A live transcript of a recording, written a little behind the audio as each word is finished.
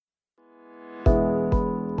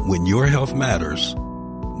When your health matters,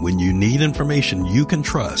 when you need information you can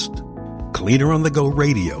trust, Cleaner on the Go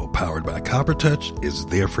Radio, powered by CopperTouch, is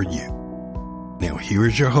there for you. Now here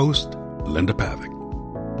is your host, Linda Pavick.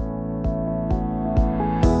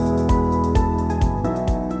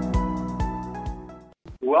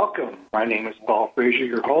 Welcome. My name is Paul Frazier,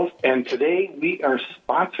 your host, and today we are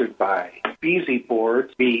sponsored by Beasy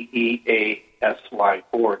Boards, BEASY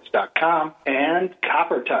boards.com, and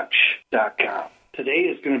CopperTouch.com. Today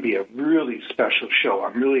is going to be a really special show.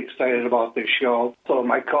 I'm really excited about this show. So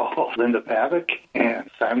my co-host, Linda Pavick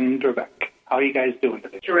and Simon Drebeck. How are you guys doing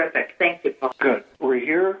today? Terrific. Thank you, Paul. Good. We're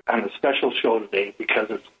here on a special show today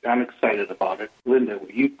because I'm excited about it. Linda,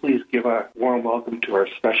 will you please give a warm welcome to our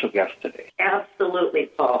special guest today? Absolutely,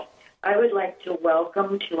 Paul. I would like to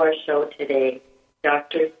welcome to our show today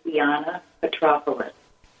Dr. Theana Petropoulos.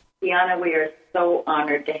 Theana, we are so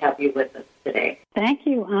honored to have you with us today. Thank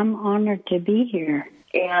you. I'm honored to be here.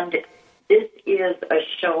 And this is a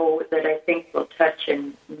show that I think will touch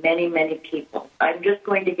in many, many people. I'm just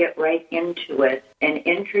going to get right into it and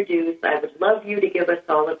introduce. I would love you to give us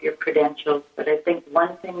all of your credentials, but I think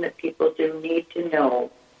one thing that people do need to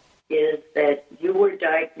know is that you were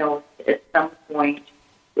diagnosed at some point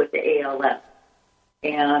with ALS,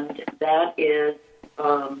 and that is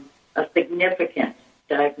a significant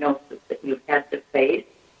diagnosis that you've had to face.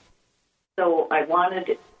 So I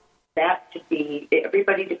wanted that to be,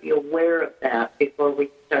 everybody to be aware of that before we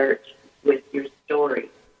start with your story.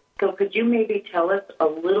 So could you maybe tell us a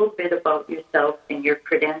little bit about yourself and your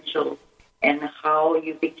credentials and how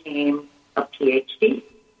you became a PhD?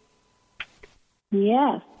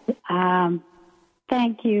 Yes.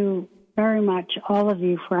 Thank you very much, all of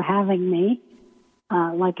you, for having me.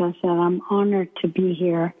 Like I said, I'm honored to be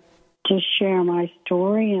here to share my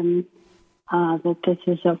story, and that this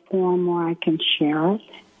is a forum where I can share it.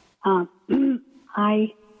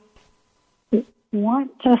 I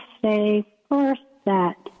want to say first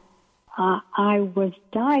that I was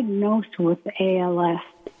diagnosed with ALS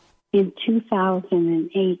in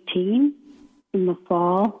 2018 in the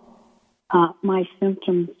fall. My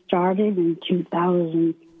symptoms started in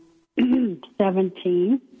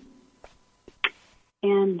 2017.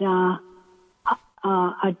 And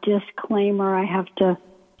a disclaimer I have to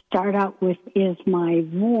start out with is my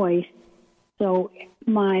voice. So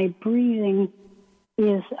my breathing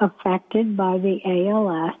is affected by the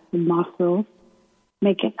ALS. The muscles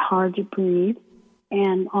make it hard to breathe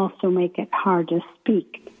and also make it hard to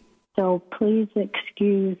speak. So please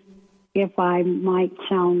excuse if I might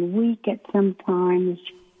sound weak at some times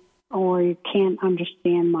or you can't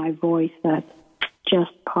understand my voice. That's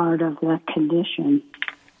just part of the condition.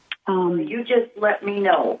 You just let me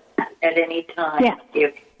know at any time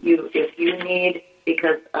if you need,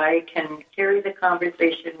 because I can carry the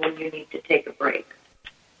conversation when you need to take a break.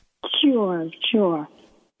 Sure.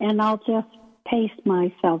 And I'll just pace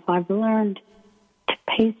myself. I've learned to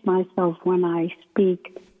pace myself when I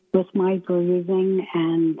speak with my breathing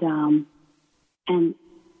and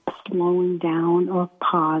slowing down or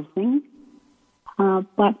pausing.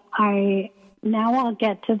 But now I'll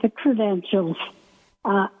get to the credentials.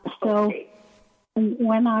 Okay.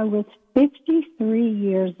 When I was 53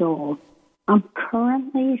 years old, I'm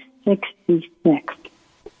currently 66.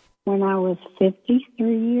 When I was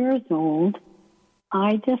 53 years old,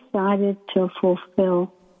 I decided to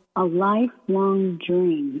fulfill a lifelong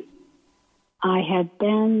dream. I had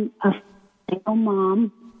been a single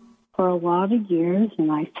mom for a lot of years,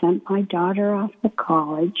 and I sent my daughter off to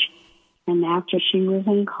college. And after she was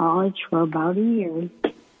in college for about a year,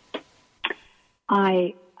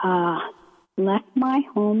 I left my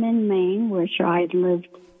home in Maine, which I'd lived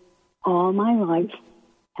all my life,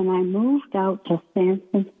 and I moved out to San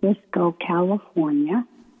Francisco, California,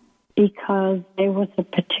 because there was a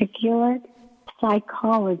particular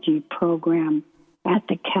psychology program at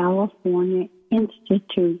the California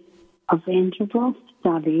Institute of Integral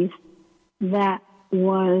Studies that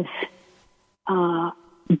was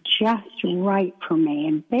just right for me.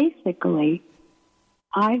 And basically,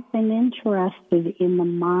 I've been interested in the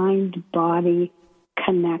mind-body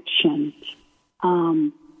connection.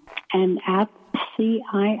 And at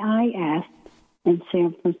CIIS in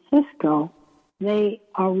San Francisco, they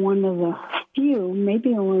are one of the few,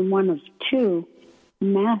 maybe only one of two,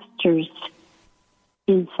 masters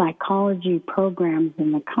in psychology programs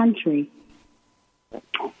in the country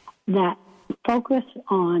that focus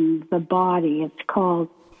on the body. It's called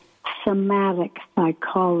somatic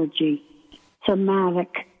psychology.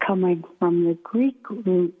 Somatic coming from the Greek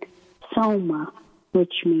root soma,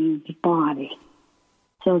 which means body.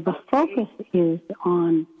 So the focus is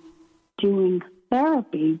on doing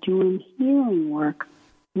therapy, doing healing work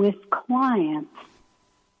with clients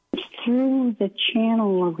through the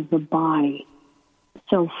channel of the body.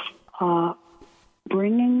 So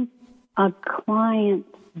bringing a client's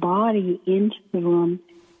body into the room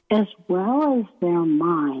as well as their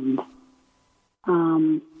mind.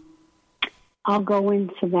 I'll go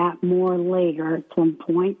into that more later at some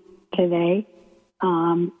point today.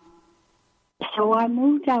 So I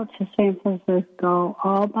moved out to San Francisco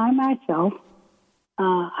all by myself.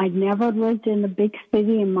 I'd never lived in a big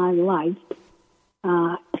city in my life,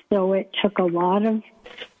 so it took a lot of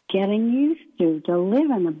getting used to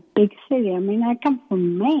live in a big city. I mean, I come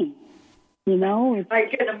from Maine, you know. I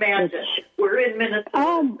can imagine. We're in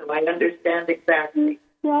Minnesota, so I understand exactly.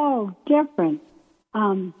 So different.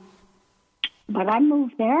 But I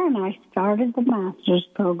moved there and I started the master's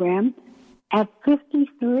program. At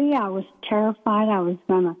 53, I was terrified I was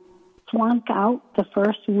going to flunk out the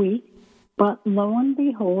first week. But lo and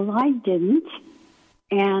behold, I didn't.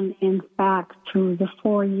 And in fact, through the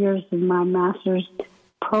 4 years of my master's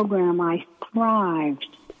program, I thrived.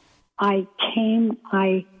 I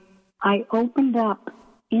opened up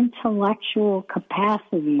intellectual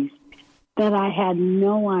capacities that I had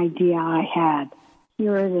no idea I had.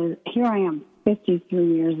 Here I am, 53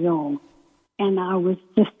 years old, and I was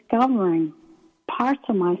discovering parts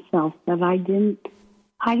of myself that I didn't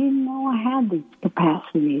know I had these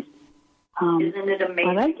capacities. Isn't it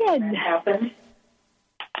amazing but I did. that happened?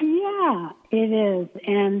 Yeah, it is.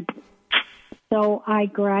 And so I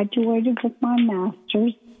graduated with my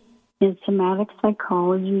master's in somatic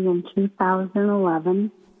psychology in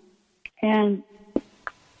 2011, and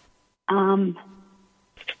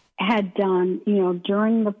had done,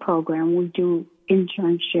 during the program, we do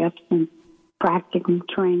internships and practical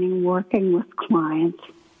training, working with clients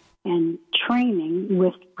and training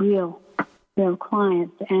with real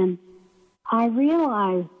clients. And I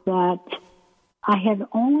realized that I had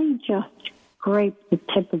only just scraped the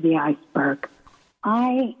tip of the iceberg.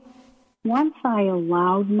 Once I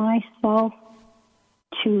allowed myself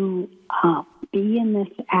to be in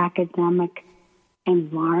this academic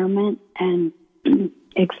environment and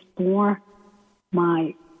explore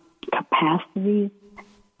my capacities,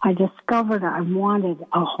 I discovered I wanted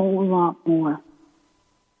a whole lot more.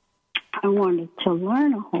 I wanted to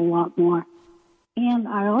learn a whole lot more. And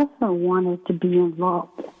I also wanted to be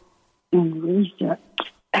involved in research.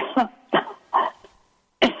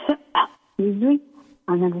 Excuse me.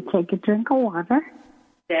 I'm going to take a drink of water.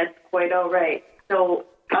 That's quite all right. So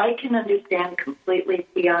I can understand completely,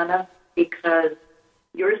 Tiana, because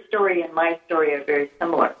your story and my story are very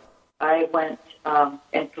similar. I went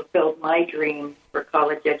and fulfilled my dream for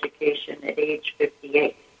college education at age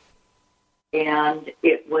 58. And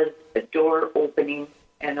it was a door opening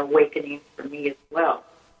and awakening for me as well.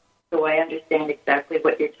 So I understand exactly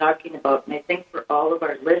what you're talking about. And I think for all of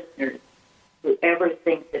our listeners who ever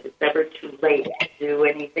think that it's ever too late to do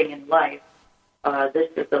anything in life,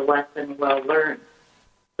 this is a lesson well learned.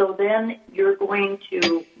 So then you're going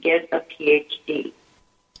to get a PhD.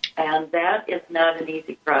 And that is not an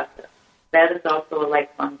easy process. That is also a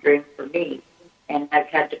lifelong dream for me. And I've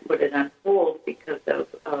had to put it on hold because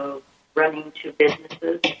of running two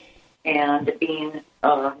businesses and being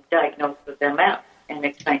diagnosed with MS. And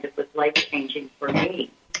it kind of was life-changing for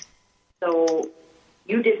me. So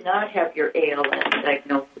you did not have your ALS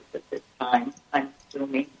diagnosis at this time, I'm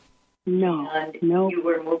assuming. No. And no. You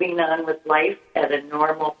were moving on with life at a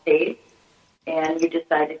normal pace, and you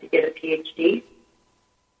decided to get a PhD?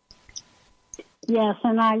 Yes,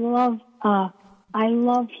 and I love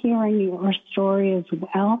hearing your story as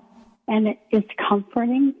well, and it's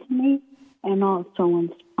comforting to me and also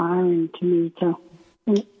inspiring to me to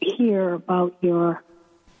hear about your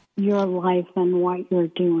life and what you're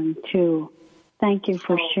doing too. Thank you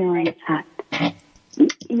for sharing that.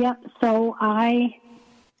 Yep. So I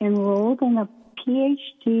enrolled in a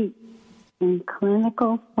PhD in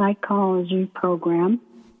clinical psychology program,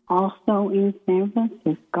 also in San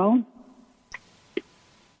Francisco.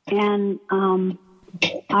 And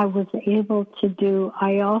I was able to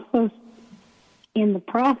I also, in the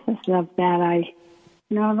process of that, I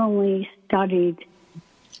not only studied,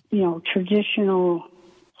 traditional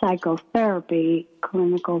psychotherapy,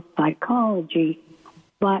 clinical psychology,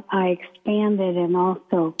 but I expanded and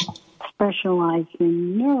also specialized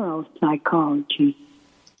in neuropsychology,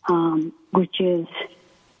 which is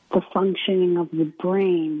the functioning of the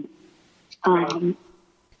brain, and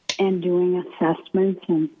doing assessments.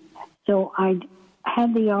 And so I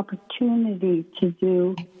had the opportunity to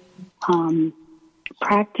do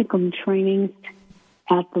practicum trainings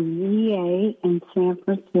at the VA in San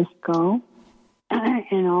Francisco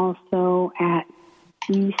and also at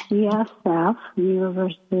UCSF,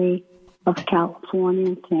 University of California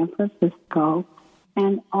in San Francisco,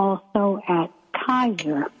 and also at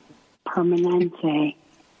Kaiser Permanente.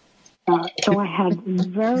 So I had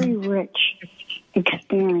very rich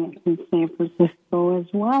experience in San Francisco,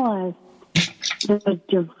 as well as the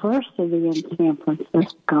diversity in San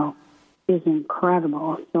Francisco is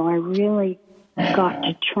incredible. So I really got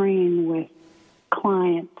to train with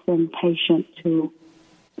clients and patients who,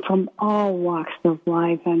 from all walks of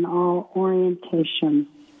life and all orientations.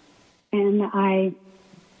 And I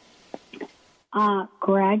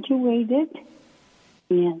graduated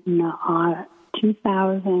in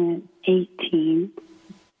 2018,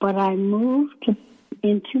 but I moved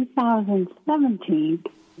in 2017.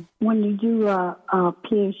 When you do a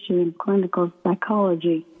PhD in clinical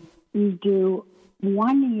psychology, you do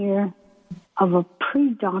 1 year of a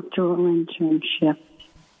pre-doctoral internship.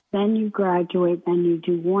 Then you graduate, then you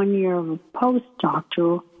do 1 year of a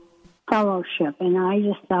postdoctoral fellowship. And I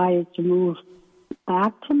decided to move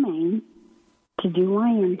back to Maine to do my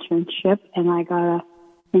internship, and I got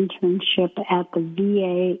an internship at the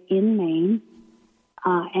VA in Maine,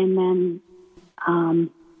 and then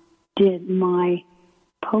did my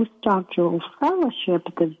postdoctoral fellowship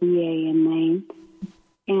at the VA in Maine.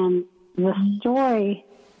 And the story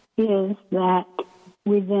is that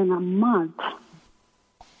within a month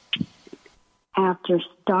after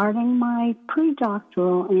starting my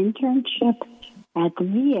pre-doctoral internship at the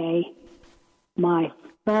VA, my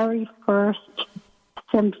very first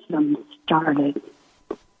symptoms started.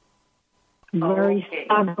 Very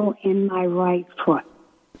subtle in my right foot.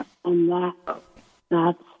 And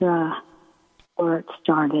that's where it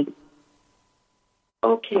started.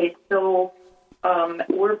 Okay, so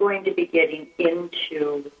we're going to be getting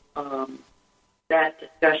into that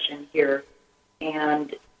discussion here.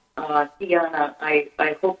 And Tiana,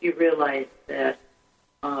 I hope you realize that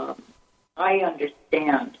I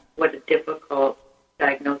understand what a difficult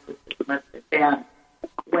diagnosis it must have been.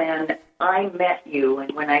 When I met you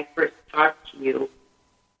and when I first talked to you,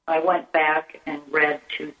 I went back and read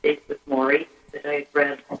Tuesdays with Maury that I had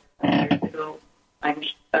read years ago.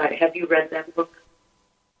 Have you read that book?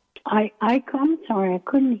 I'm sorry, I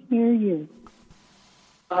couldn't hear you.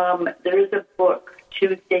 There is a book,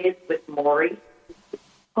 Tuesdays with Maury.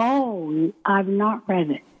 Oh, I've not read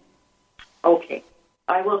it. Okay,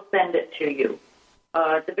 I will send it to you.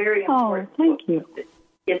 It's a very important thank book. you.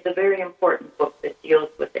 It's a very important book that deals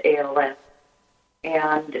with ALS.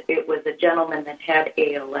 And it was a gentleman that had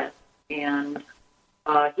ALS, and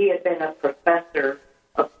he had been a professor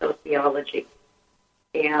of sociology.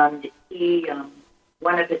 And he,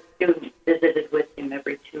 one of his students visited with him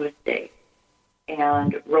every Tuesday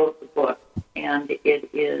and wrote the book. And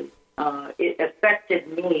it affected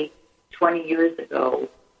me 20 years ago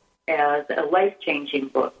as a life-changing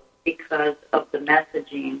book because of the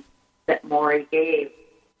messaging that Maury gave.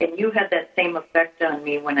 And you had that same effect on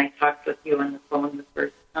me when I talked with you on the phone the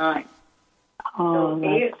first time. Oh,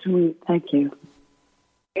 that's sweet. Thank you.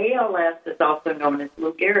 ALS is also known as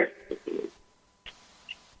Lou Gehrig's disease.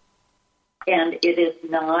 And it is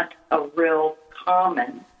not a real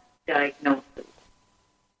common diagnosis.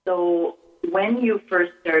 So when you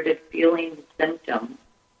first started feeling the symptoms,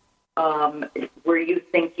 were you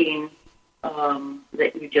thinking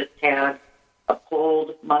that you just had a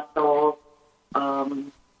pulled muscle?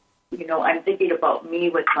 I'm thinking about me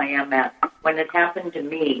with my MS. When it happened to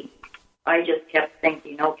me, I just kept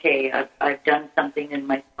thinking, okay, I've done something in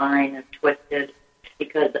my spine, I've twisted,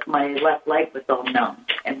 because my left leg was all numb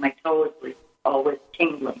and my toes were always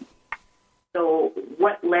tingling. So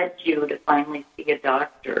what led you to finally see a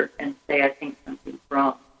doctor and say, I think something's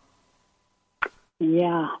wrong?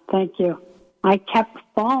 Yeah, thank you. I kept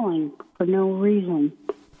falling for no reason.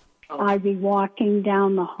 Oh. I'd be walking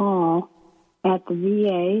down the hall at the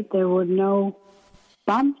VA. There were no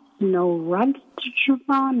bumps, no rugs to trip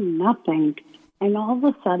on, nothing. And all of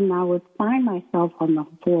a sudden, I would find myself on the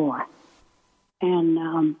floor.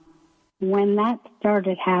 And when that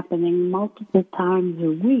started happening multiple times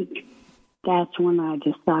a week, that's when I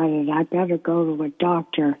decided I better go to a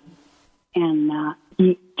doctor. And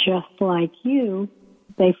just like you,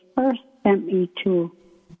 they first sent me to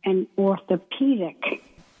an orthopedic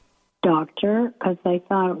doctor because they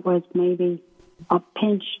thought it was maybe a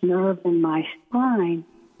pinched nerve in my spine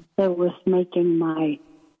that was making my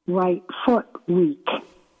right foot weak.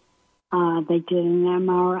 They did an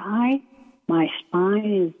MRI. My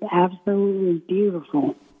spine is absolutely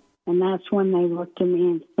beautiful. And that's when they looked at me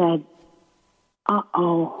and said,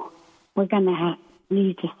 uh-oh, we're going to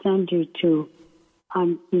need to send you to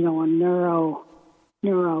a neuro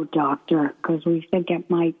doctor because we think it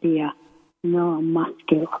might be a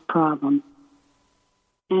neuromuscular problem.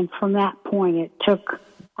 And from that point, it took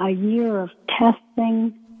a year of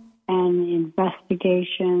testing and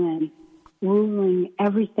investigation and ruling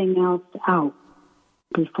everything else out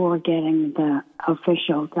before getting the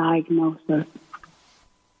official diagnosis.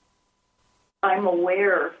 I'm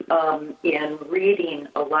aware in reading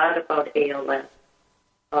a lot about ALS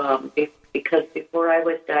because before I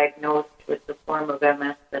was diagnosed with the form of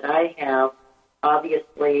MS that I have,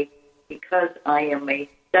 obviously, because I am a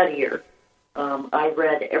studier, I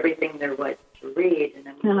read everything there was to read, and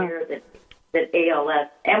I'm aware that ALS,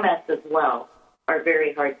 MS as well, are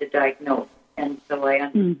very hard to diagnose. And so I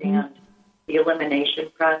understand the elimination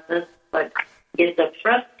process, but it's a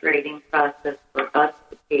frustrating process for us,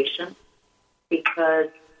 the patients, because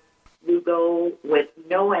you go with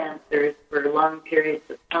no answers for long periods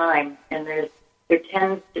of time, and there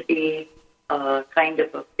tends to be kind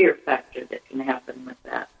of a fear factor that can happen with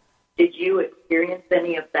that. Did you experience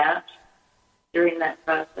any of that during that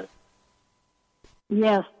process?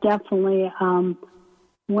 Yes, definitely.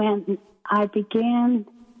 When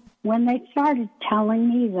they started telling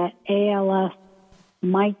me that ALS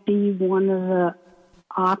might be one of the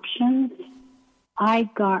options, I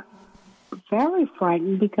got very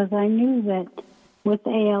frightened because I knew that with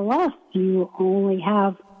ALS you only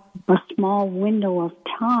have a small window of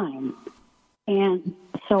time. And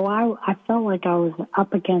so I felt like I was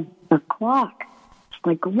up against the clock. It's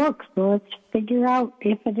like, look, so let's figure out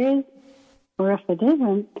if it is or if it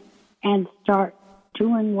isn't and start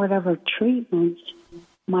doing whatever treatments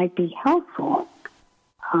might be helpful.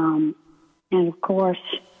 And of course,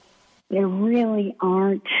 there really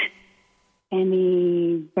aren't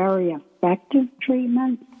any very effective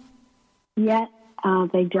treatments yet.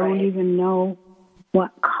 They don't even know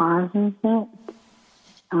what causes it.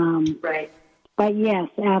 Right. But yes,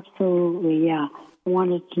 absolutely, yeah. I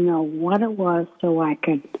wanted to know what it was so I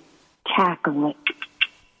could tackle it.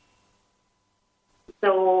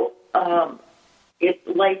 So it's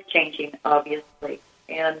life-changing, obviously.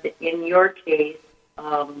 And in your case,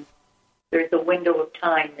 there's a window of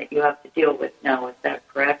time that you have to deal with now. Is that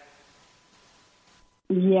correct?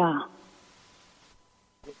 Yeah.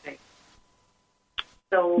 Okay.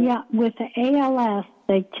 So yeah, with the ALS,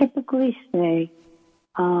 they typically say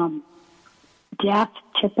death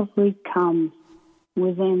typically comes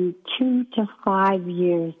within 2 to 5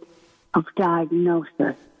 years of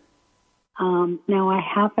diagnosis. Now, I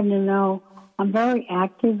happen to know I'm very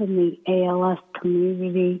active in the ALS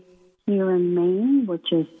community here in Maine,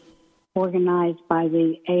 which is organized by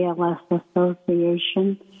the ALS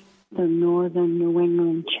Association, the Northern New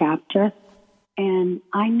England chapter. And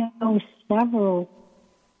I know several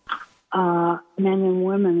men and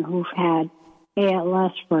women who've had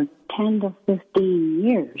ALS for 10 to 15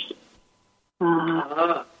 years.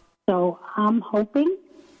 So I'm hoping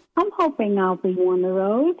I'll be one of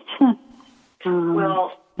those.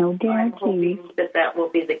 Well, no guarantee. I'm hoping that will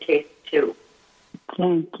be the case too.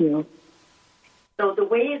 Thank you. So the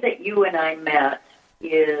way that you and I met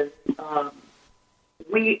is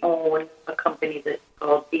we own a company that's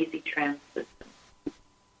called Easy Trans Systems.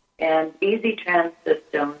 And Easy Trans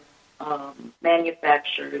Systems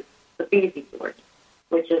manufactures the Beasy board,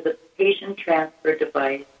 which is a patient transfer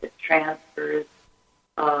device that transfers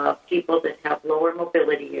people that have lower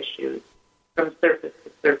mobility issues from surface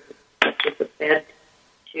to surface, such as a bed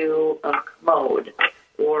to a commode,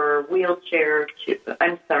 or wheelchair to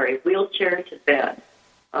bed,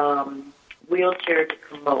 wheelchair to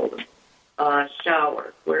commode,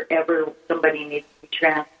 shower, wherever somebody needs to be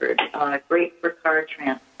transferred. Great for car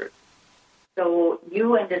transfers. So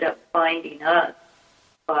you ended up finding us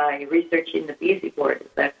by researching the Beasy board.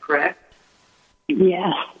 Is that correct?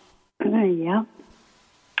 Yes. Yeah.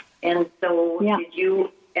 And so did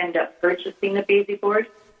you end up purchasing the Beasy board?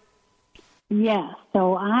 Yeah.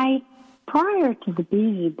 So prior to the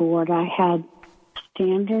Beasy board, I had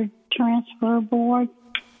standard transfer board,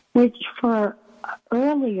 which for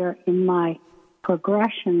earlier in my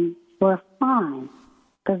progression were fine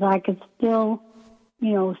because I could still,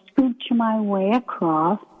 scooch my way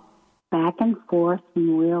across, back and forth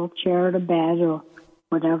from wheelchair to bed or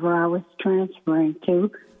whatever I was transferring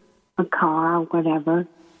to, a car, whatever.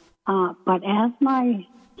 But as my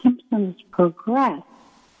symptoms progressed,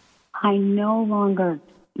 my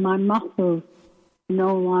muscles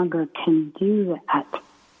no longer can do that.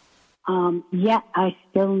 Yet I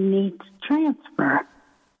still need to transfer,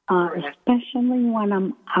 especially when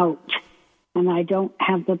I'm out and I don't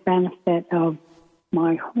have the benefit of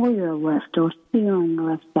my Hoyer lift or ceiling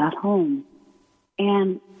lift at home.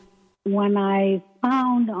 And when I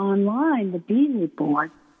found online the Beasy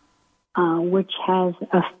board, which has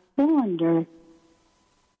a cylinder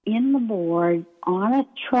in the board on a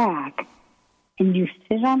track, and you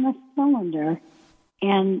sit on the cylinder,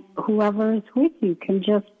 and whoever is with you can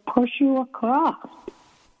just push you across,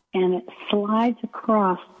 and it slides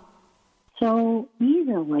across so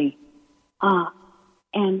easily.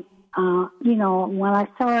 When I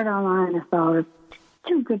saw it online, I thought it's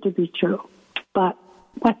too good to be true. But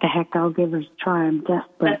what the heck, I'll give it a try. I'm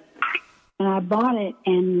desperate. And I bought it,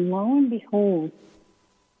 and lo and behold,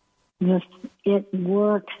 it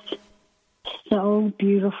works so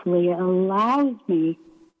beautifully. It allows me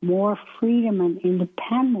more freedom and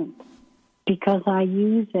independence because I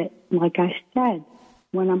use it, like I said,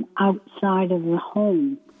 when I'm outside of the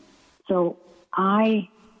home. So I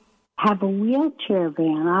have a wheelchair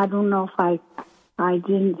van. I don't know if I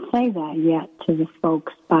didn't say that yet to the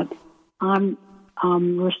folks, but I'm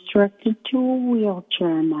restricted to a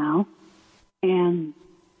wheelchair now, and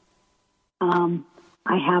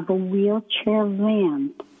I have a wheelchair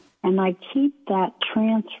van, and I keep that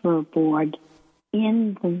transfer board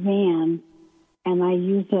in the van, and I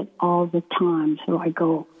use it all the time. So I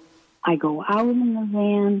go out in the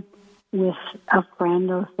van with a friend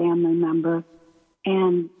or a family member,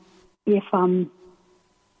 and if I'm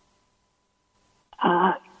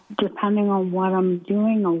depending on what I'm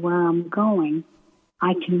doing or where I'm going,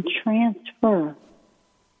 I can transfer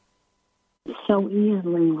so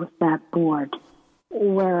easily with that board,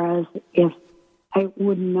 whereas if it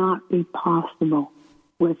would not be possible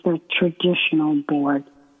with a traditional board.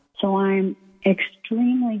 So I'm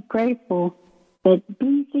extremely grateful that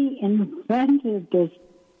BZ invented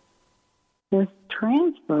this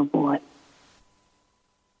transfer board.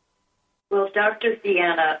 Well, Dr.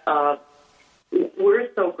 Deanna, we're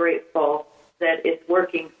so grateful that it's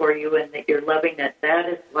working for you and that you're loving it. That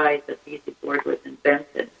is why the BZ board was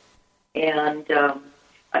invented. And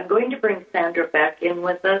I'm going to bring Sandra back in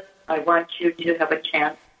with us. I want you to have a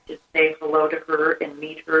chance to say hello to her and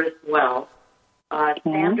meet her as well.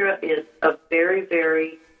 Sandra is a very,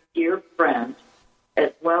 very dear friend,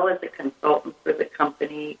 as well as a consultant for the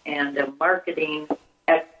company and a marketing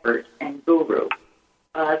expert and guru.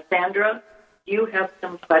 Sandra, do you have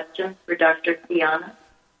some questions for Dr. Deanna?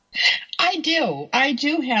 I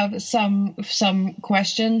do have some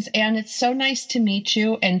questions, and it's so nice to meet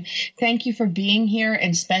you, and thank you for being here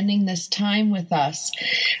and spending this time with us.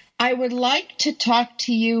 I would like to talk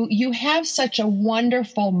to you. You have such a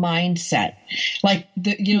wonderful mindset, like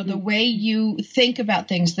the way you think about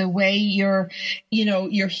things, the way you're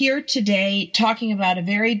here today talking about a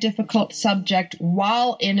very difficult subject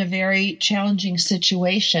while in a very challenging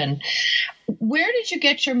situation. Where did you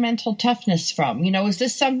get your mental toughness from? Is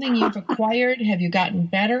this something you've acquired? Have you gotten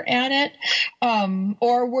better at it?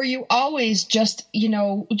 Or were you always just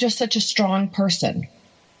such a strong person?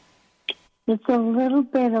 It's a little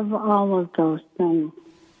bit of all of those things.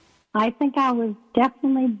 I think I was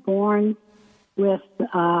definitely born with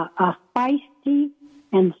a feisty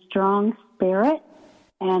and strong spirit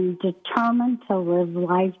and determined to live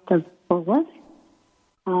life to the fullest.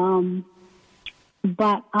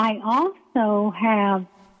 But I also have,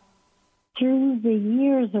 through the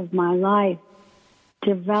years of my life,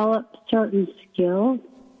 developed certain skills.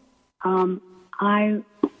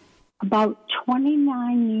 About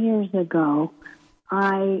 29 years ago,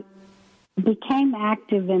 I became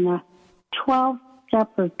active in a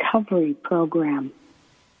 12-step recovery program.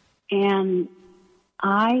 And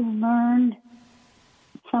I learned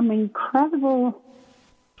some incredible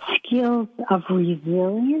skills of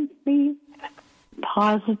resiliency,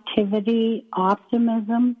 positivity,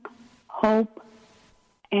 optimism, hope,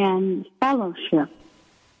 and fellowship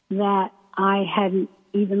that I hadn't,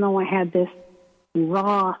 even though I had this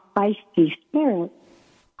raw, feisty spirit,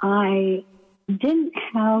 I didn't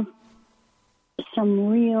have some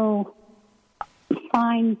real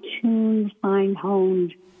fine-tuned,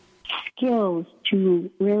 fine-honed skills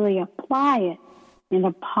to really apply it in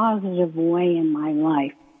a positive way in my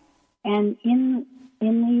life. And in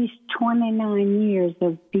these 29 years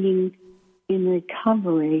of being in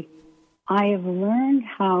recovery, I have learned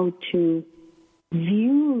how to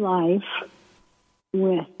view life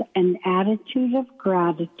with an attitude of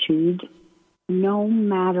gratitude no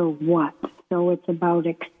matter what. So it's about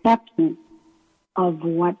acceptance of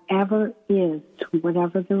whatever is,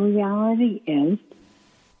 whatever the reality is.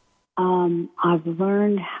 I've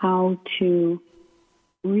learned how to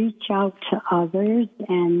reach out to others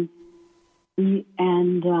and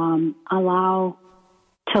allow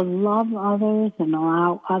to love others and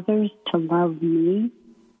allow others to love me.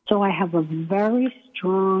 So I have a very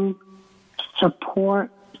strong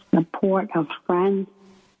support of friends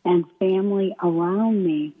and family around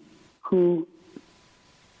me who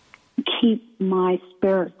keep my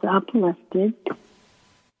spirits uplifted.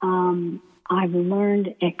 I've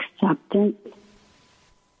learned acceptance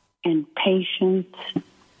and patience.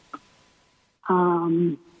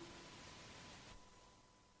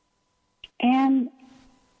 And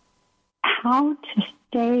how to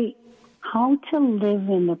live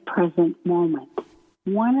in the present moment.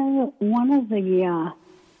 One of the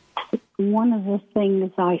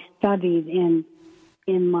things I studied in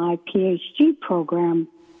my PhD program,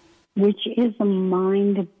 which is a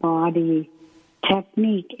mind-body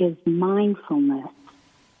technique, is mindfulness.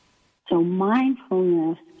 So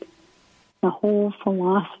mindfulness, the whole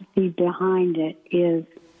philosophy behind it is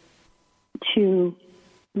to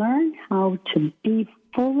learn how to be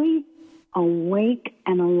fully awake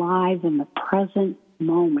and alive in the present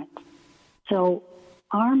moment. So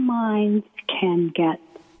our minds can get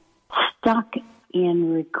stuck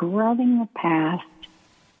in regretting the past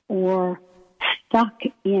or stuck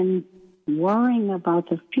in worrying about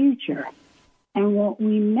the future. And what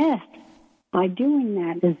we miss by doing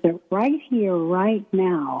that is that right here, right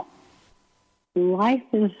now, life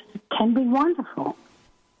can be wonderful.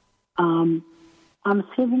 I'm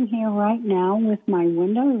sitting here right now with my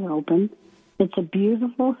windows open. It's a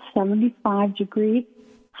beautiful 75-degree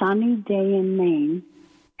sunny day in Maine,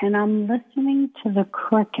 and I'm listening to the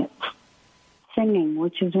crickets singing,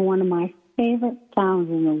 which is one of my favorite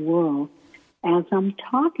sounds in the world, as I'm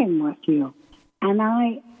talking with you. And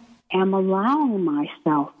I am allowing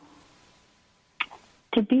myself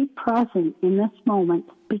to be present in this moment,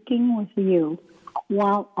 speaking with you,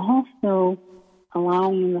 while also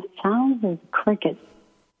allowing the sounds of the crickets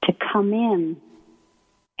to come in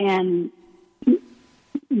and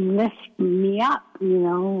lift me up,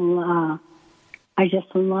 I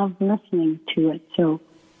just love listening to it. So,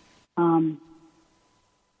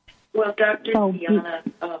 well, Dr. Deanna,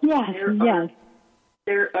 yes.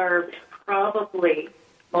 There are probably,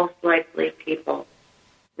 most likely, people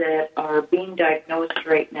that are being diagnosed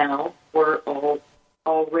right now or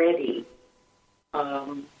already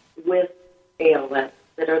with ALS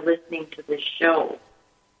that are listening to this show.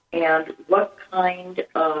 And what kind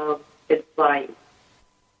of advice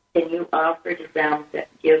can you offer to them that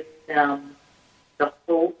gives them the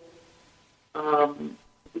hope,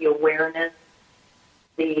 the awareness,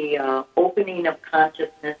 the opening of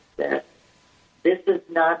consciousness that this is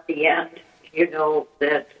not the end,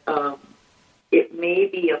 that it may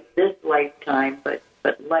be of this lifetime, but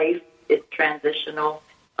life is transitional.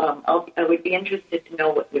 I would be interested to know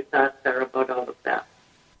what your thoughts are about all of that.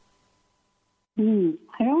 I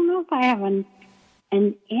don't know if I have an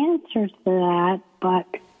answer to that, but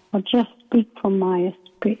I'll just speak from my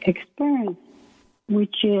experience,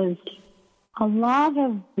 which is a lot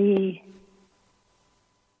of the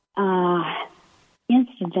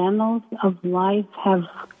incidentals of life have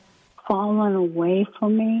fallen away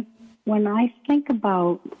from me. When I think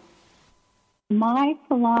about my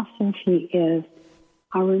philosophy is,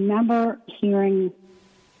 I remember hearing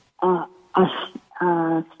a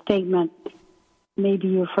statement, maybe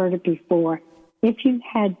you've heard it before. If you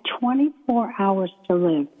had 24 hours to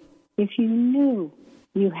live, if you knew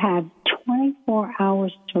you had 24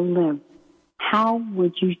 hours to live, how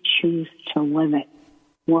would you choose to live it?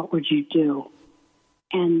 What would you do?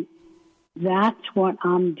 And that's what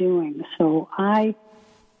I'm doing. So I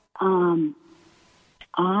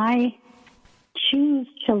choose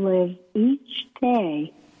to live each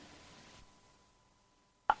day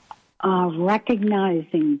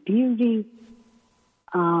recognizing beauty,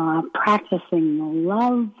 practicing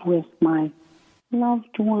love with my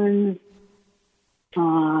loved ones,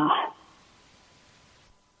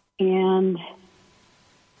 and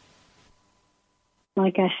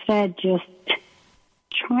like I said, just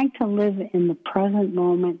trying to live in the present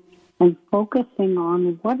moment and focusing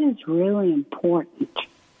on what is really important.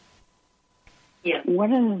 Yeah.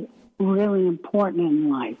 What is really important in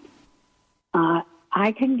life?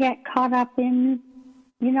 I can get caught up in,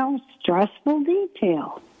 stressful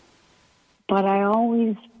details, but I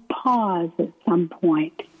always pause at some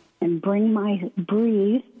point and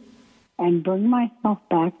breathe and bring myself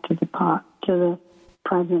back to the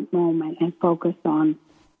present moment and focus on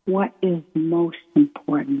what is most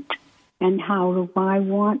important and how do I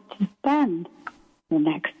want to spend the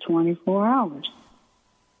next 24 hours.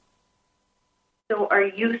 So are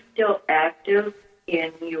you still active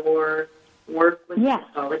in your work with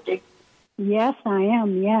psychology? Yes, I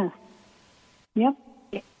am, yes. Yep.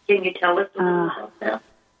 Can you tell us a little about that?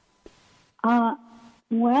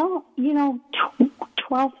 Well,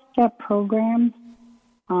 12-step programs,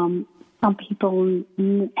 some people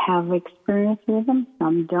have experience with them,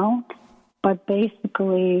 some don't. But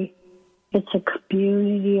basically, it's a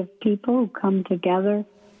community of people who come together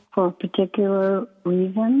for a particular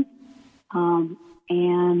reason,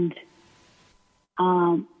 and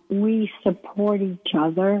we support each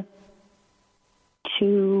other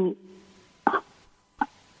to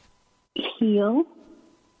heal.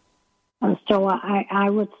 So I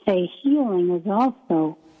would say healing is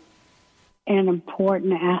also an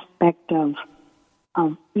important aspect of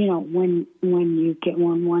when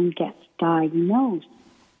one gets diagnosed,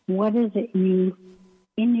 what is it in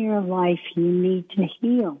your life you need to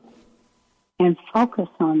heal, and focus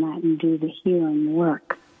on that and do the healing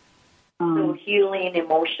work. So healing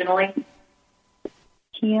emotionally?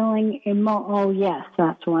 Yes,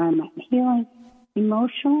 that's what I meant. Healing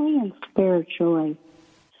emotionally and spiritually.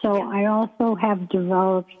 So yeah. I also have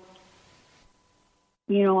developed,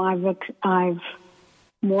 I've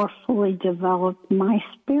more fully developed my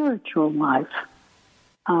spiritual life.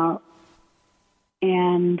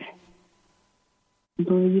 And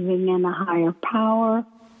believing in a higher power,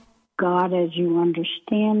 God as you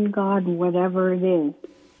understand God, whatever it is,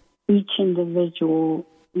 each individual,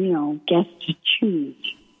 gets to choose.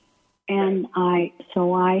 And I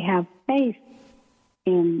have faith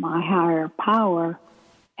in my higher power,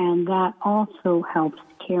 and that also helps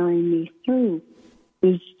carry me through.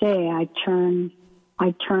 Each day I turn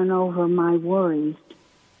over my worries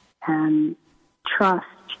and trust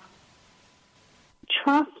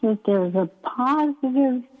that there's a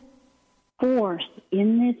positive force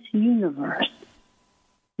in this universe,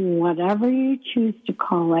 whatever you choose to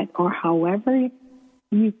call it, or however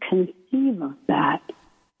you conceive of that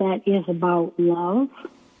is about love.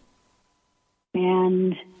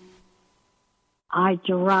 And I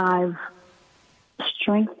derive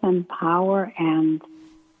strength and power and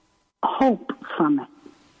hope from it.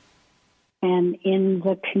 And in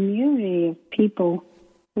the community of people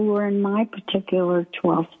who are in my particular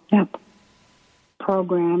 12-step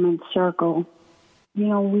program and circle,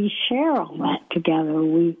 we share all that together.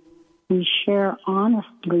 We share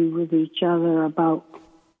honestly with each other about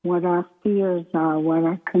what our fears are, what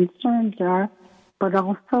our concerns are, but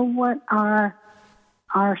also what our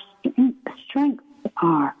strengths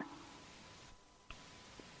are.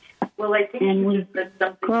 Well, I think and you we just said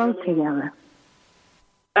something grow really, together.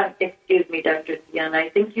 Excuse me, Dr. Theon. I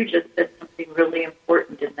think you just said something really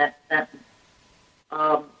important in that sentence,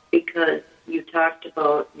 because you talked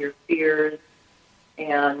about your fears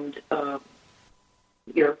and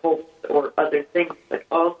your hopes or other things, but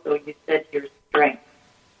also you said your strength.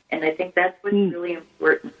 And I think that's what's really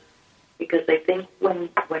important, because I think when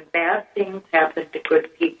bad things happen to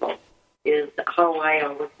good people is how I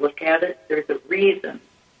always look at it. There's a reason,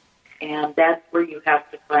 and that's where you have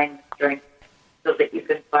to find the strength so that you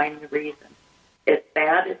can find the reason. As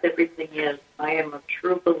bad as everything is, I am a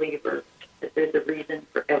true believer that there's a reason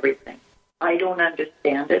for everything. I don't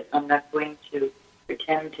understand it. I'm not going to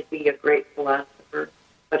pretend to be a great philosopher,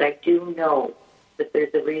 but I do know that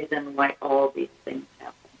there's a reason why all these things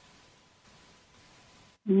happen.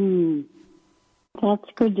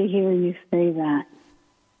 That's good to hear you say that.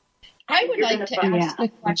 I would like to ask the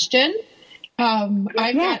question.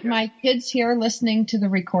 I've got my kids here listening to the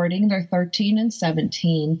recording. They're 13 and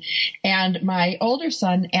 17. And my older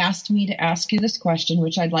son asked me to ask you this question,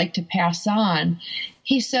 which I'd like to pass on.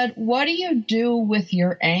 He said, what do you do with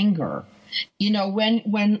your anger?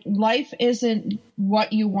 When life isn't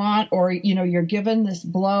what you want, or, you're given this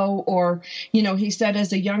blow, or, he said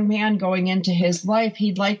as a young man going into his life,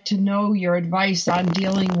 he'd like to know your advice on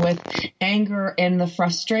dealing with anger and the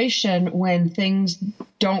frustration when things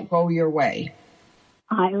don't go your way.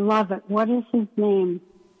 I love it. What is his name?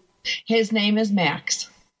 His name is Max,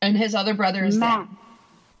 and his other brother is Max.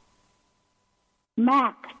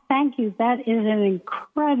 Max, thank you. That is an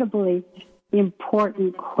incredibly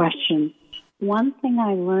important question. One thing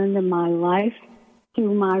I learned in my life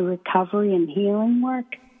through my recovery and healing work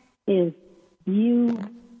is you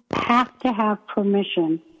have to have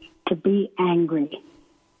permission to be angry.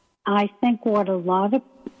 I think what a lot of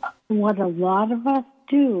us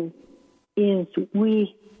do is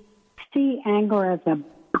we see anger as a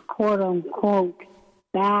quote-unquote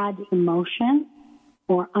bad emotion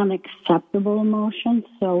or unacceptable emotion,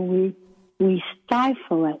 so we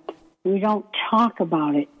stifle it. We don't talk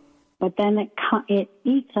about it. But then it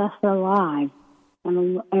eats us alive,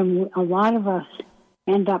 and a lot of us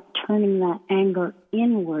end up turning that anger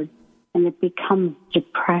inward, and it becomes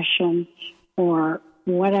depression or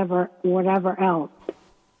whatever else.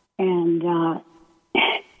 And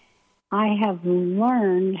I have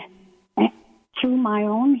learned through my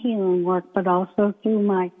own healing work, but also through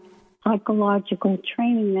my psychological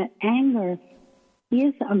training, that anger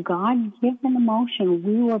is a God-given emotion.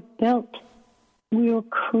 We were built we are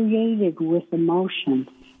created with emotions,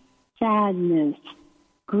 sadness,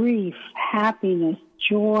 grief, happiness,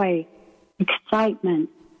 joy, excitement,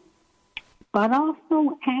 but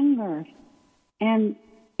also anger. And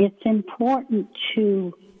it's important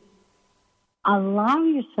to allow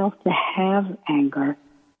yourself to have anger,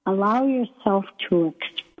 allow yourself to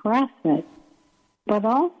express it, but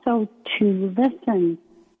also to listen.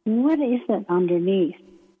 What is it underneath?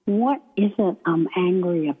 What is it I'm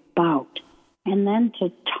angry about? And then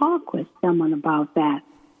to talk with someone about that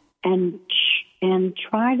and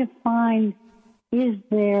try to find, is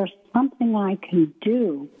there something I can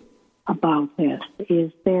do about this?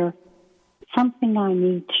 Is there something I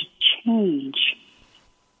need to change?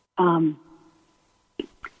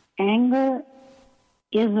 Anger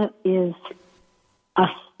is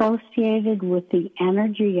associated with the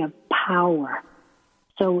energy of power.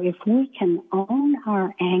 So if we can own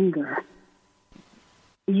our anger,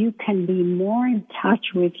 you can be more in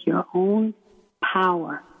touch with your own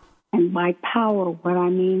power. And by power, what I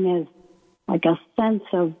mean is like a sense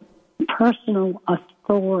of personal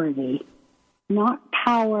authority, not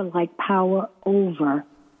power like power over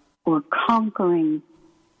or conquering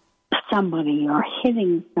somebody or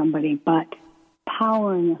hitting somebody, but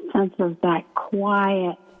power in the sense of that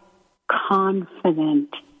quiet,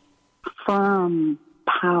 confident, firm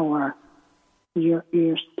power. Your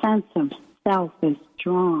sense of self is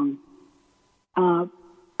strong.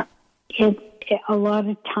 A lot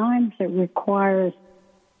of times it requires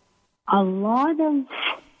a lot of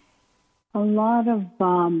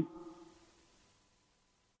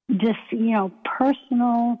just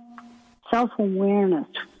personal self-awareness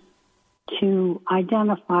to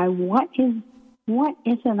identify what is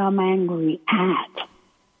it I'm angry at,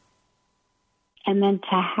 and then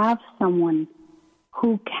to have someone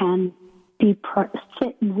who can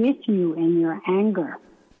sit with you in your anger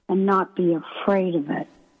and not be afraid of it,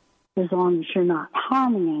 as long as you're not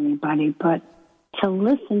harming anybody, but to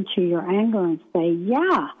listen to your anger and say,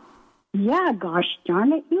 yeah, gosh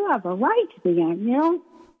darn it, you have a right to be angry.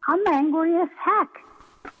 I'm angry as heck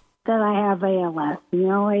that I have ALS.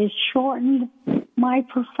 It shortened my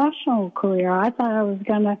professional career. I thought I was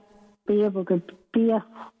going to be able to be a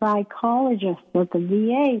psychologist at the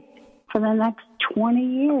VA for the next 20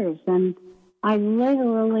 years, and I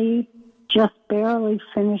literally just barely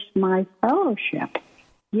finished my fellowship.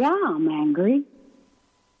 Yeah, I'm angry,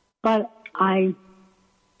 but I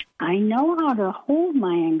know how to hold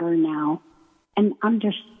my anger now and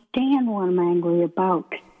understand what I'm angry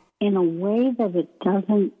about in a way that it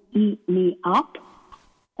doesn't eat me up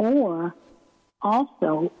or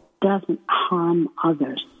also doesn't harm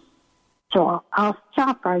others. So I'll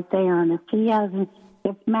stop right there, and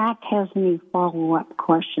if Mac has any follow-up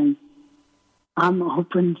questions, I'm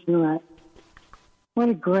open to it. What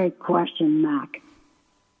a great question, Mac.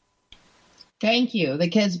 Thank you. The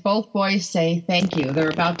kids, both boys, say thank you. They're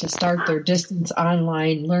about to start their distance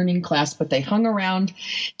online learning class, but they hung around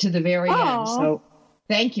to the very end. So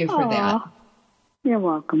thank you for that. You're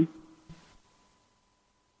welcome.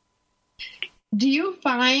 Do you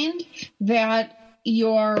find that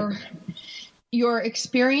your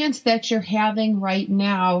experience that you're having right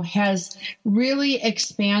now has really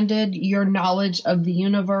expanded your knowledge of the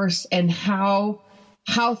universe and how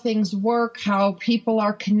things work, how people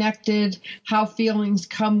are connected, how feelings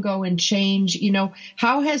come, go, and change?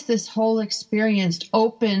 How has this whole experience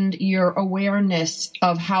opened your awareness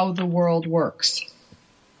of how the world works?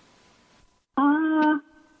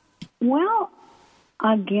 Well,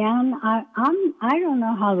 again, I don't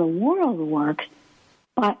know how the world works,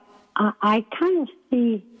 but I kind of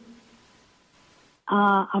see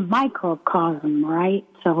a microcosm, right?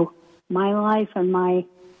 So my life and my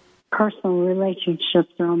personal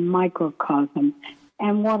relationships are a microcosm.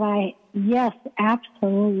 And yes,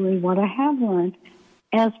 absolutely, what I have learned,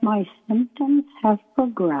 as my symptoms have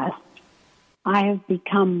progressed, I have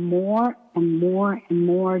become more and more and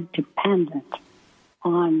more dependent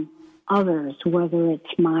on others, whether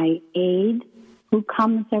it's my aide who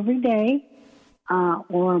comes every day,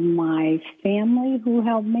 or my family who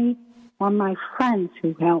help me, or my friends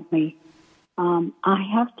who help me. I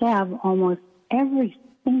have to have almost every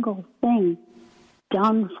single thing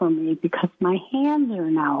done for me because my hands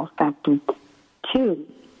are now affected too.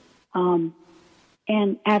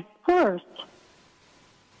 And at first,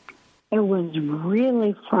 it was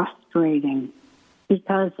really frustrating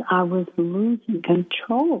because I was losing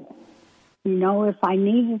control. If I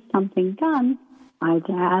needed something done, I'd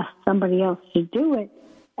ask somebody else to do it,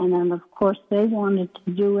 and then, of course, they wanted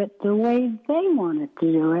to do it the way they wanted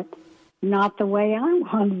to do it, not the way I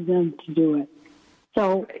wanted them to do it.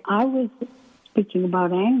 So I was speaking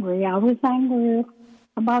about angry, I was angry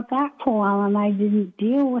about that for a while, and I didn't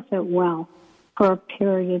deal with it well for a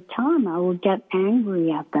period of time. I would get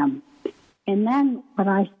angry at them. And then what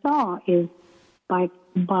I saw is by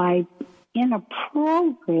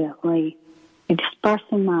inappropriately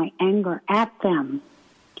expressing my anger at them,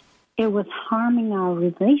 it was harming our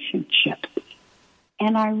relationship.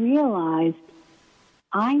 And I realized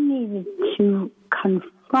I needed to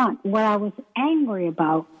confront what I was angry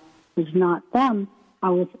about was not them. I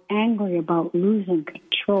was angry about losing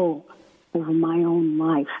control over my own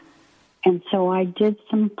life. And so I did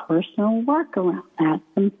some personal work around that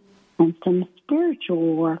and some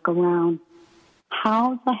spiritual work around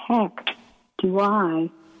how the heck do I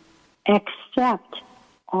accept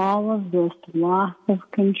all of this loss of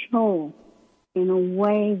control in a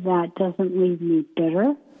way that doesn't leave me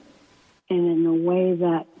bitter and in a way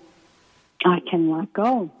that I can let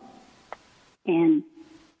go. And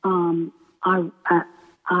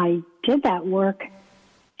I did that work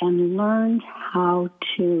and learned how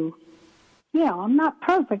to, I'm not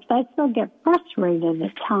perfect. I still get frustrated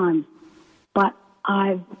at times. But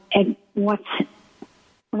what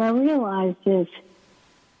I realized is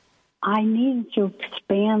I needed to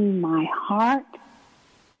expand my heart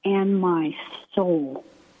and my soul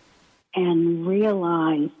and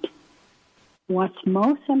realized what's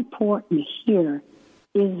most important here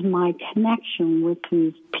is my connection with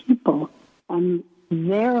these people and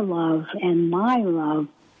their love and my love.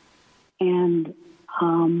 And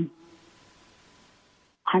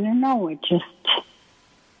I don't know, it just,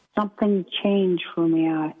 something changed for me.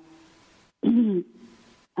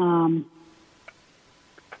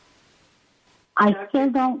 I still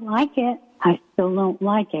don't like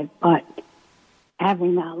it. But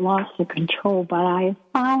having that loss of control. But I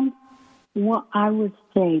found what I would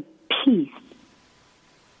say peace.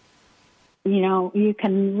 You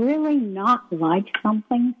can really not like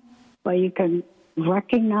something, but you can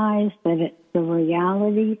recognize that it's the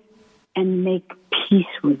reality and make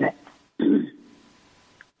peace with it.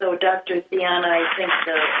 So, Dr. Theana, I think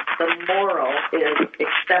the moral is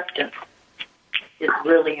acceptance. It's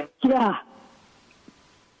really important. Yeah.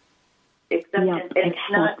 Acceptance, yeah, and it's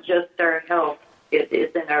not just our health. It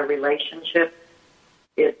is in our relationship.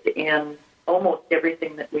 It's in almost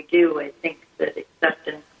everything that we do. I think that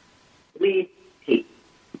acceptance leads peace.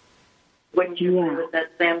 Wouldn't you agree with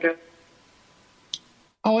that, Sandra?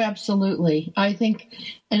 Oh, absolutely. I think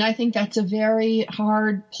that's a very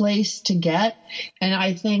hard place to get. And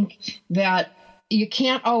I think that you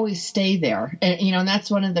can't always stay there. And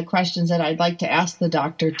that's one of the questions that I'd like to ask the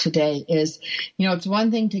doctor today is, it's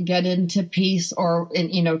one thing to get into peace or,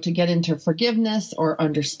 to get into forgiveness or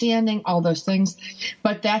understanding, all those things,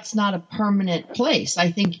 but that's not a permanent place.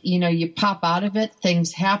 I think, you pop out of it,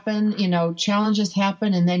 things happen, challenges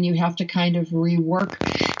happen, and then you have to kind of rework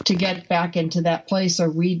to get back into that place or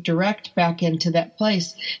redirect back into that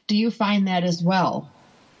place. Do you find that as well?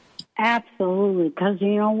 Absolutely, because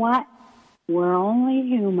you know what? We're only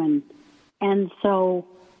human. And so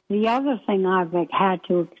the other thing I've had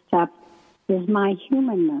to accept is my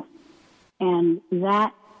humanness. And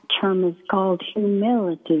that term is called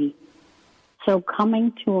humility. So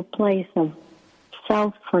coming to a place of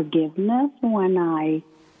self-forgiveness when I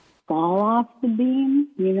fall off the beam,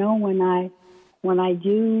 when I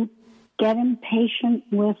do get impatient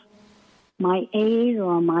with my aide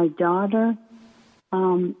or my daughter,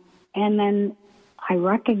 and then I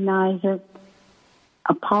recognize it,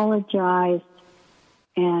 apologize,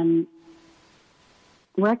 and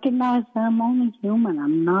recognize that I'm only human.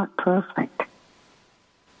 I'm not perfect.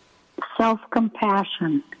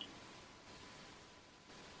 Self-compassion.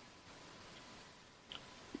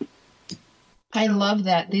 I love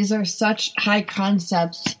that. These are such high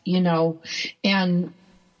concepts, and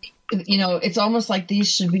it's almost like these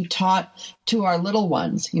should be taught to our little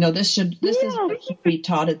ones. This is what should be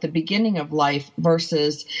taught at the beginning of life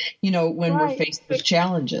versus, when we're faced with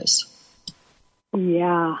challenges.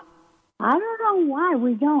 Yeah. I don't know why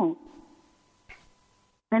we don't.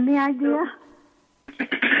 Any idea?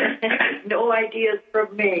 No ideas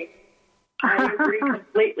from me. I agree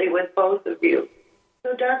completely with both of you.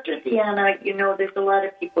 So, Dr. Theana, there's a lot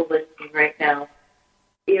of people listening right now.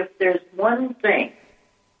 If there's one thing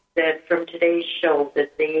that from today's show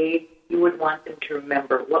that you would want them to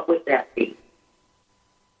remember, what would that be?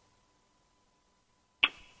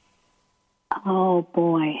 Oh,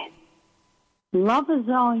 boy. Love is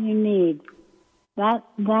all you need. That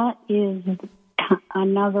is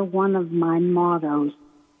another one of my mottos,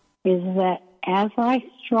 is that as I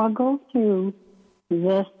struggle through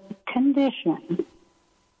this condition,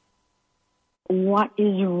 what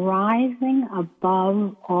is rising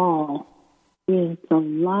above all is the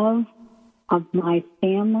love of my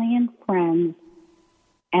family and friends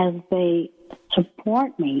as they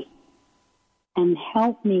support me and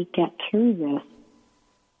help me get through this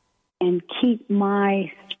and keep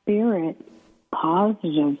my spirit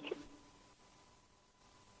positive.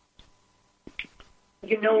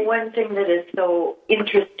 You know, one thing that is so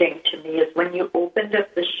interesting to me is when you opened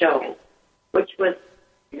up the show, which was,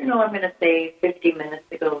 I'm going to say 50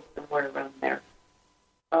 minutes ago, somewhere around there,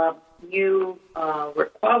 you were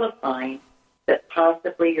qualifying that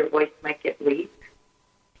possibly your voice might get weak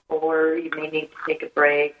or you may need to take a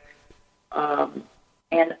break.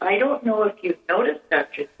 And I don't know if you've noticed,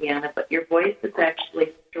 Dr. Tiana, but your voice is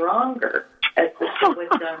actually stronger as the show has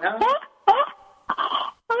gone on.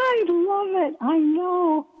 I love it. I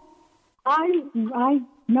know. I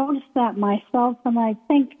noticed that myself, and I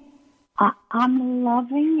think I'm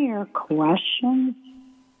loving your questions.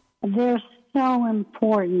 They're so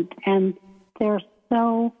important, and they're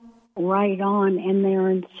so right on, and they're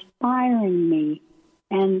inspiring me.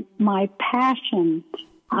 And my passion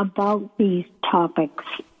about these topics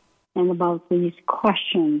and about these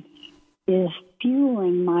questions is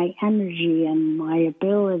fueling my energy and my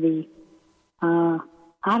ability,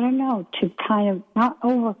 I don't know, to kind of not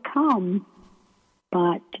overcome,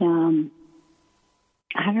 but I don't know.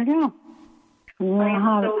 I don't know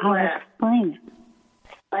how to explain it.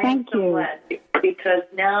 Thank you. Glad because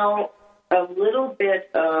now a little bit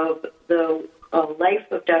of the life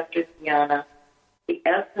of Dr. Tiana, the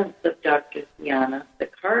essence of Dr. Tiana, the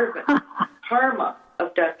karma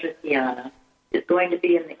of Dr. Tiana is going to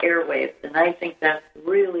be in the airwaves, and I think that's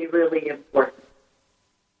really, really important.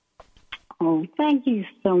 Oh, thank you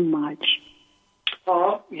so much.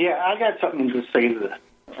 Paul? Yeah, I got something to say to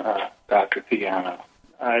Dr. Tiana.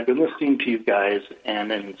 I've been listening to you guys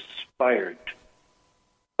and inspired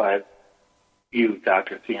by you,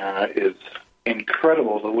 Dr. Tiana. Is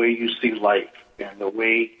incredible the way you see life and the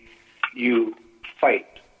way you fight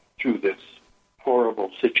through this horrible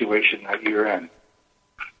situation that you're in.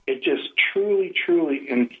 It's just truly,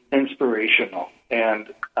 truly inspirational.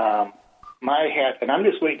 And my hat, and I'm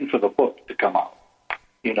just waiting for the book to come out,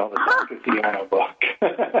 the Dr. Tiana book.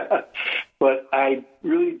 But I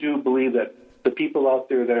really do believe that the people out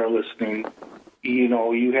there that are listening,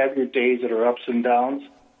 you have your days that are ups and downs.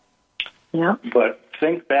 Yeah. But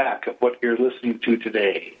think back of what you're listening to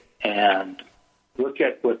today and look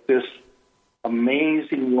at what this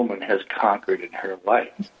amazing woman has conquered in her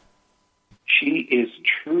life. She is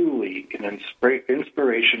truly an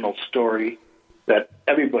inspirational story that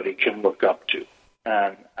everybody can look up to.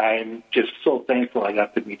 And I'm just so thankful I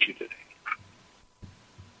got to meet you today.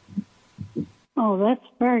 Oh, that's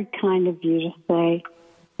very kind of you to say.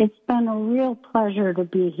 It's been a real pleasure to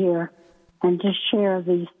be here and to share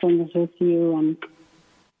these things with you. And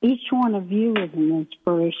each one of you is an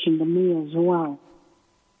inspiration to me as well.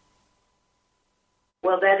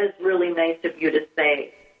 Well, that is really nice of you to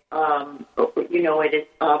say. It is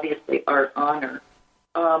obviously our honor.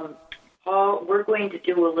 Paul, we're going to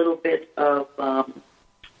do a little bit of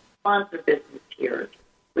sponsor business here,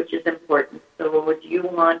 which is important. So do you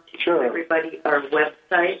want to show everybody our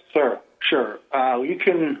website? Sure. You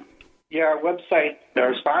can, our website,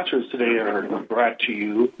 our sponsors today are brought to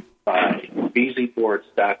you by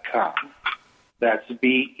beasyboards.com. That's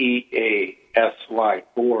BEASY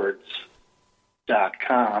boards.com,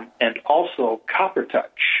 and also Copper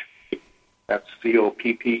Touch. That's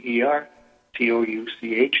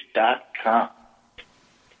COPPERTOUCH.com.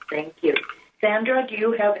 Thank you. Sandra, do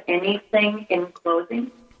you have anything in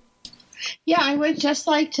closing? Yeah, I would just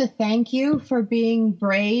like to thank you for being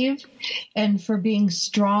brave and for being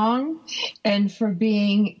strong and for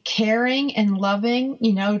being caring and loving,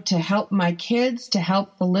 to help my kids, to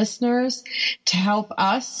help the listeners, to help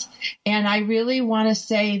us. And I really want to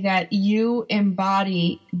say that you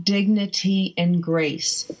embody dignity and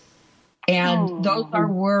grace. And those are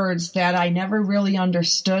words that I never really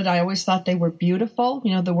understood. I always thought they were beautiful,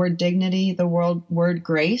 the word dignity, the word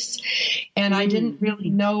grace. And I didn't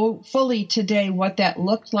really know fully today what that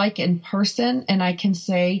looked like in person. And I can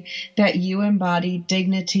say that you embody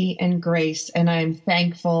dignity and grace. And I'm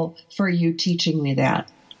thankful for you teaching me that.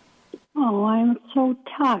 Oh, I'm so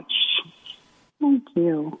touched. Thank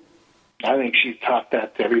you. I think she taught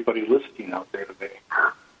that to everybody listening out there today.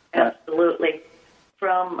 Absolutely.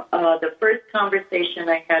 From the first conversation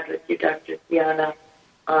I had with you, Dr. Tiana,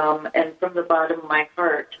 and from the bottom of my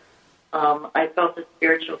heart, I felt a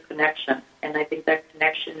spiritual connection, and I think that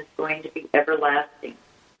connection is going to be everlasting.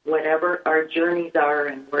 Whatever our journeys are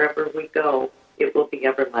and wherever we go, it will be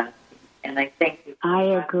everlasting. And I thank you. I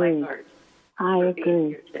agree. I agree. Being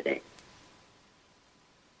here today.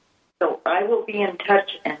 So I will be in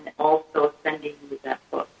touch and also sending you that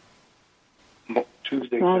book.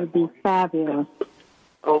 Tuesday. That would be fabulous.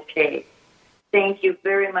 Okay. Thank you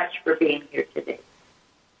very much for being here today.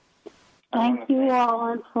 Thank you all,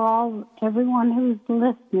 and for everyone who's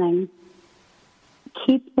listening.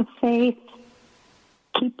 Keep the faith,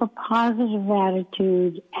 keep a positive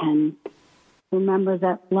attitude, and remember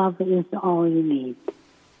that love is all you need.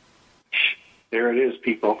 There it is,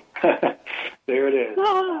 people. There it is.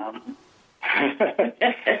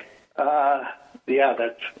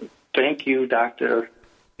 Thank you, Dr.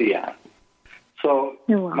 Dion. So,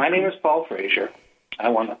 my name is Paul Frazier. I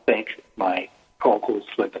want to thank my co-hosts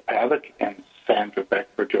Linda Pavick and Sandra Beck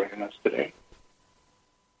for joining us today.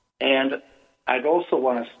 And I'd also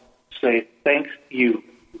want to say thank you,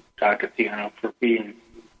 Dr. Dion, for being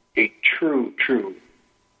a true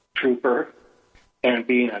trooper and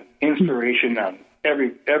being an inspiration on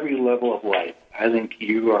every level of life. I think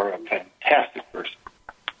you are a fantastic person.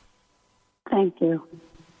 Thank you.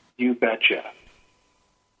 You betcha.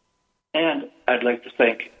 And I'd like to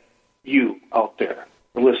thank you out there,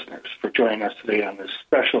 the listeners, for joining us today on this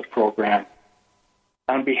special program.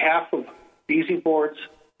 On behalf of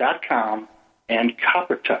BZBoards.com and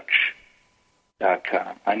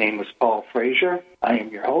CopperTouch.com, my name is Paul Frazier. I am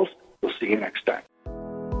your host. We'll see you next time.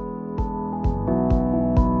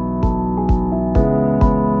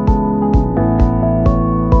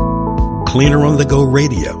 Cleaner on the Go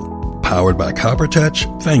Radio, powered by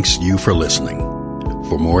CopperTouch, thanks you for listening.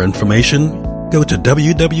 For more information, go to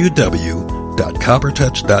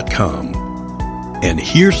www.coppertouch.com. And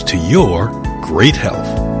here's to your great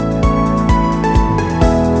health.